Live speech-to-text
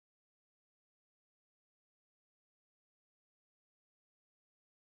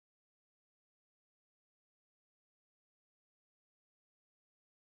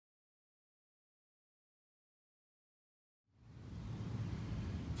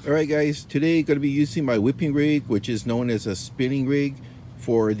Alright guys, today going to be using my whipping rig, which is known as a spinning rig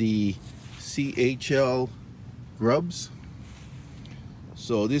for the CHL grubs.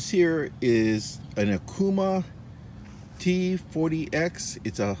 So this here is an Okuma T40X.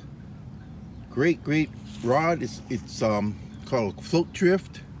 It's a great rod. It's called Float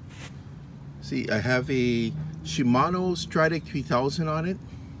Drift. See, I have a Shimano Stradic 3000 on it.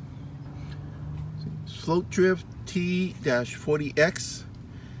 Float Drift T-40X.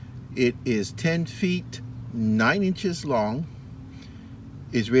 It is 10 feet 9 inches long,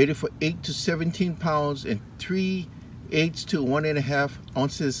 is rated for 8 to 17 pounds and 3/8 to 1.5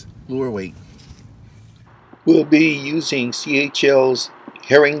 ounces lure weight. We'll be using CHL's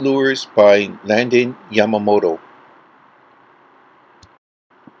herring lures by Landon Yamamoto.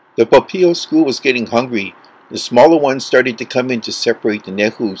 The Papi'o school was getting hungry. The smaller ones started to come in to separate the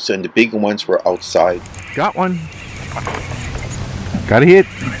nehus, and the bigger ones were outside. Got one. Got a hit.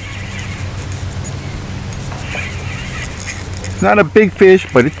 Not a big fish,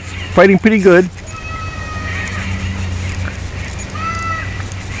 but it's fighting pretty good.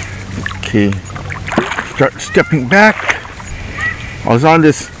 Okay, start stepping back. I was on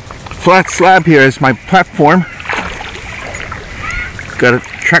this flat slab here as my platform. Got to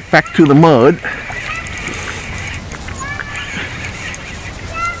track back to the mud.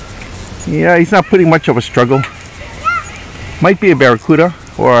 Yeah, he's not putting much of a struggle. Might be a barracuda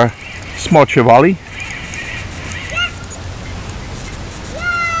or a small trevally.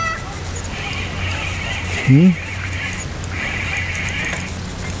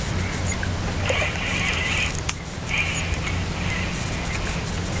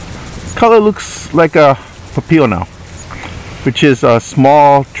 Color looks like a Papi'o now, which is a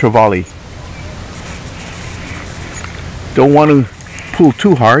small trevally. Don't want to pull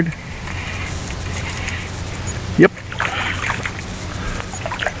too hard. Yep.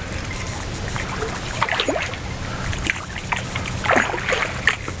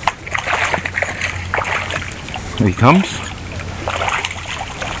 Here he comes.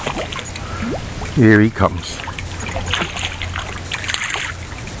 Here he comes.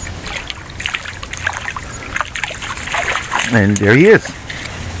 And there he is.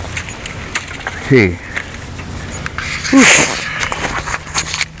 Hey.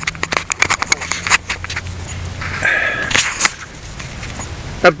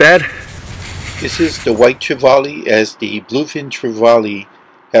 Not bad. This is the white trevally. As the bluefin trevally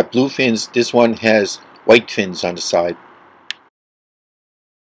have blue fins, this one has white fins on the side.